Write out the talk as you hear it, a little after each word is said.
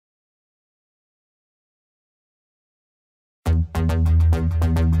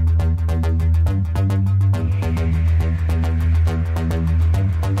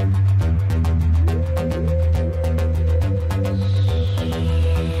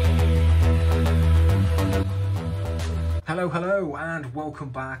Hello and welcome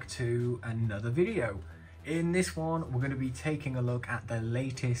back to another video. In this one we're going to be taking a look at the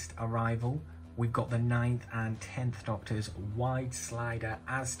latest arrival. We've got the 9th and 10th Doctor's wide slider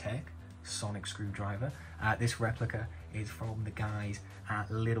Aztec sonic screwdriver. This replica is from the guys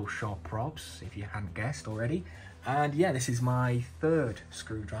at Little Shop Props, if you hadn't guessed already. And yeah, this is my third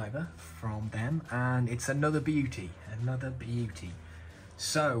screwdriver from them, and it's another beauty,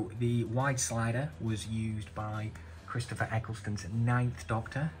 So the wide slider was used by Christopher Eccleston's 9th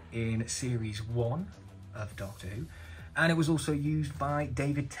Doctor in Series 1 of Doctor Who, and it was also used by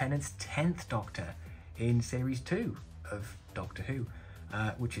David Tennant's 10th Doctor in Series 2 of Doctor Who,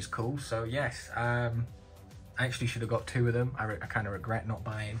 which is cool. So yes, I actually should have got two of them. I kind of regret not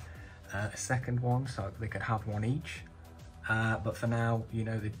buying a second one so they could have one each. But for now, you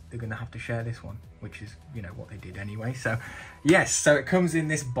know, they're going to have to share this one, which is, you know, what they did anyway. So yes, so it comes in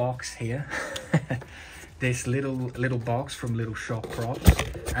this box here. This little box from Little Shop Props,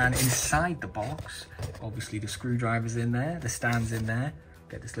 and inside the box, obviously the screwdriver's in there, the stand's in there.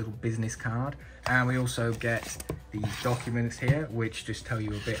 Get this little business card, and we also get these documents here which just tell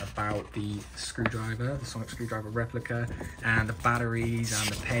you a bit about the screwdriver, the sonic screwdriver replica, and the batteries and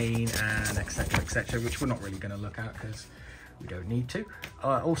the pane and etc, which we're not really going to look at because we don't need to.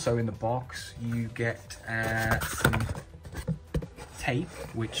 Also in the box you get some tape,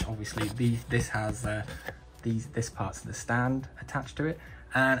 which obviously this has this part's the stand attached to it,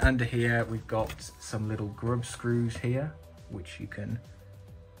 and under here we've got some little grub screws here which you can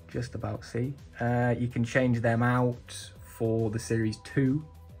just about see. You can change them out for the Series 2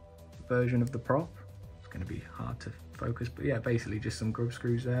 version of the prop. It's going to be hard to focus, but yeah, basically just some grub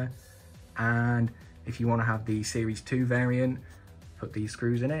screws there. And if you want to have the Series 2 variant, put these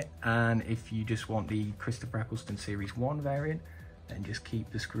screws in it, and if you just want the Christopher Eccleston Series 1 variant, then just keep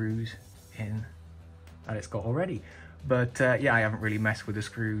the screws in that it's got already. But yeah, I haven't really messed with the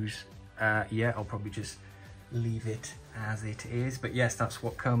screws yet. I'll probably just leave it as it is. But yes, that's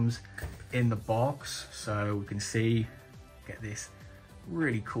what comes in the box. So we can see, get this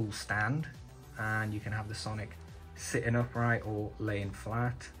really cool stand, and you can have the sonic sitting upright or laying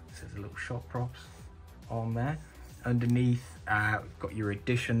flat. So there's a little Shop Props on there. Underneath, we've got your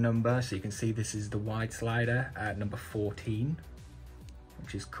edition number, so you can see this is the wide slider at number 14,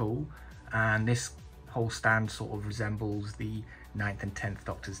 which is cool. And this whole stand sort of resembles the 9th and 10th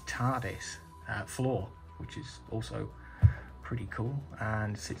Doctor's TARDIS floor, which is also pretty cool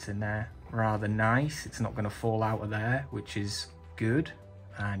and sits in there rather nice. It's not going to fall out of there, which is good.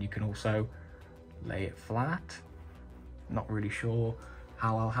 And you can also lay it flat. Not really sure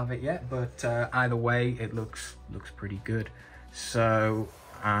how I'll have it yet, but either way it looks pretty good. So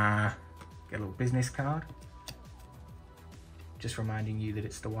get a little business card, just reminding you that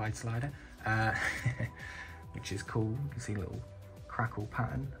it's the wide slider, which is cool. You can see a little crackle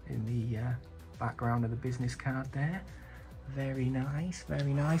pattern in the background of the business card there. Very nice,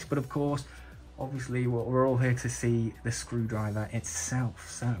 very nice. But of course, obviously we're all here to see the screwdriver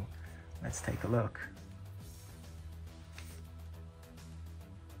itself, so let's take a look.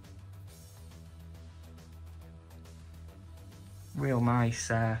 Real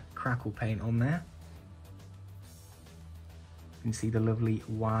nice crackle paint on there. You can see the lovely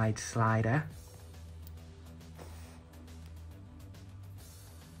wide slider.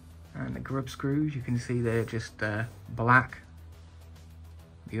 And the grub screws, you can see they're just black.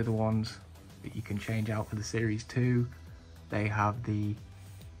 The other ones that you can change out for the Series 2, they have the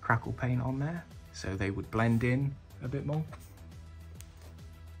crackle paint on there, so they would blend in a bit more.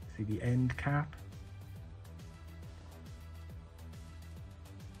 See the end cap.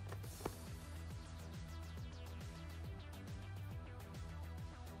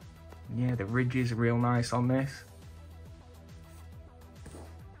 Yeah, the ridges are real nice on this.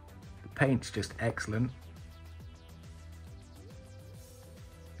 The paint's just excellent.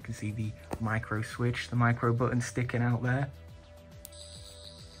 You can see the micro switch, the micro button sticking out there.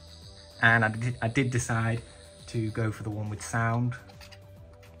 And I did decide to go for the one with sound.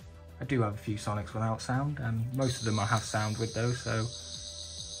 I do have a few Sonics without sound, and most of them I have sound with though, so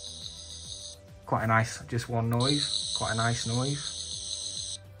quite a nice, just one noise, quite a nice noise.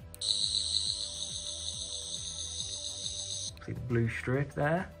 See the blue strip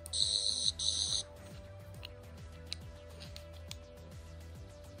there.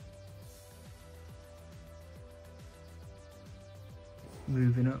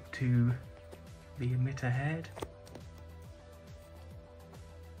 Moving up to the emitter head. You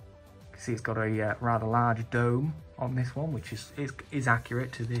can see it's got a rather large dome on this one, which is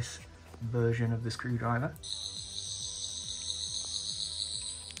accurate to this version of the screwdriver.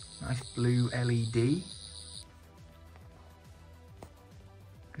 Nice blue LED.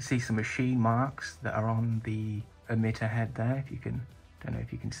 can see some machine marks that are on the emitter head there, if you can, don't know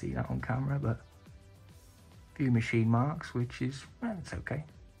if you can see that on camera, but a few machine marks, which is, well, it's okay.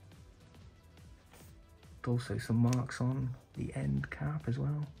 Also some marks on the end cap as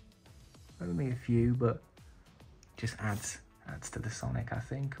well. Only a few, but just adds to the Sonic, I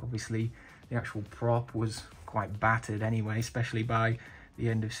think. Obviously, the actual prop was quite battered anyway, especially by the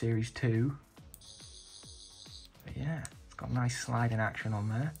end of Series 2. But yeah, it's got nice sliding action on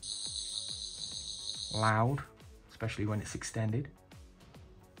there. Loud, especially when it's extended.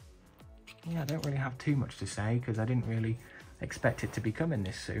 Yeah, I don't really have too much to say because I didn't really expect it to be coming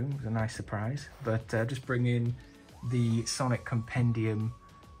this soon. It was a nice surprise. But just bring in the Sonic Compendium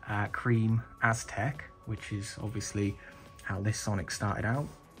Cream Aztec, which is obviously how this Sonic started out,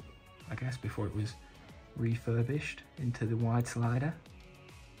 I guess, before it was refurbished into the wide slider.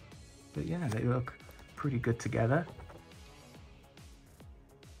 But yeah, they look pretty good together.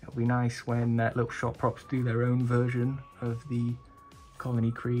 It'll be nice when Little Shop Props do their own version of the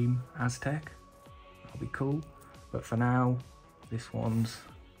Colony Cream Aztec. That'll be cool. But for now, this one's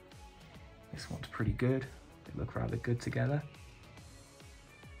pretty good. They look rather good together.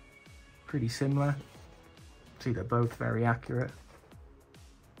 Pretty similar. See, they're both very accurate.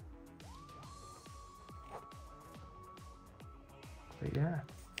 But yeah,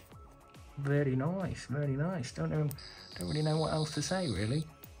 very nice, very nice. Don't really know what else to say really.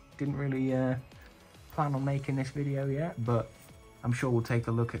 Didn't really plan on making this video yet, but I'm sure we'll take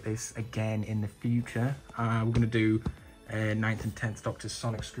a look at this again in the future. We're going to do a 9th and 10th Doctor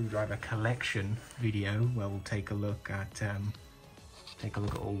Sonic Screwdriver collection video where we'll take a look at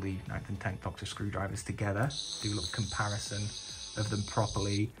all the 9th and 10th Doctor screwdrivers together, do a little comparison of them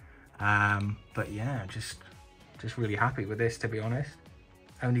properly. But yeah, just really happy with this, to be honest.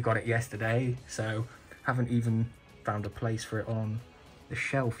 Only got it yesterday, so haven't even found a place for it on the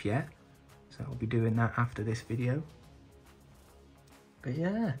shelf yet. So I'll be doing that after this video. But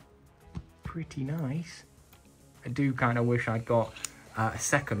yeah, pretty nice. I do kind of wish I'd got a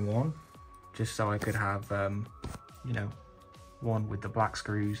second one, just so I could have, you know, one with the black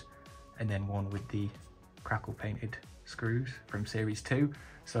screws and then one with the crackle painted screws from Series 2.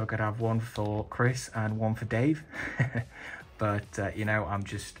 So I could have one for Chris and one for Dave. But, you know,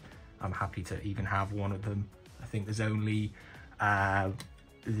 I'm happy to even have one of them. I think there's only,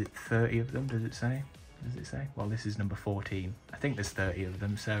 is it 30 of them, does it say? Does it say? Well, this is number 14. I think there's 30 of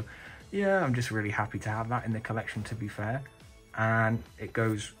them. So yeah, I'm just really happy to have that in the collection, to be fair. And it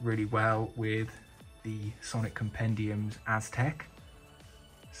goes really well with the Sonic Compendium's Aztec.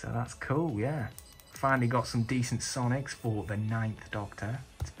 So that's cool, yeah. Finally got some decent Sonics for the 9th Doctor.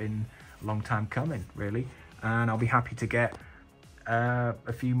 It's been a long time coming, really. And I'll be happy to get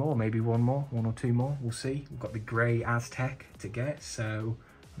a few more, maybe one or two more, we'll see. We've got the grey Aztec to get, so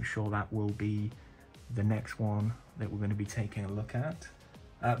I'm sure that will be the next one that we're going to be taking a look at.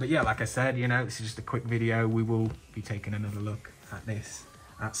 But yeah, like I said, you know, this is just a quick video. We will be taking another look at this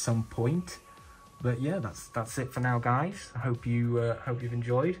at some point. But yeah, that's it for now, guys. I hope you've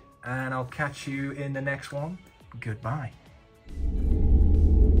enjoyed, and I'll catch you in the next one. Goodbye.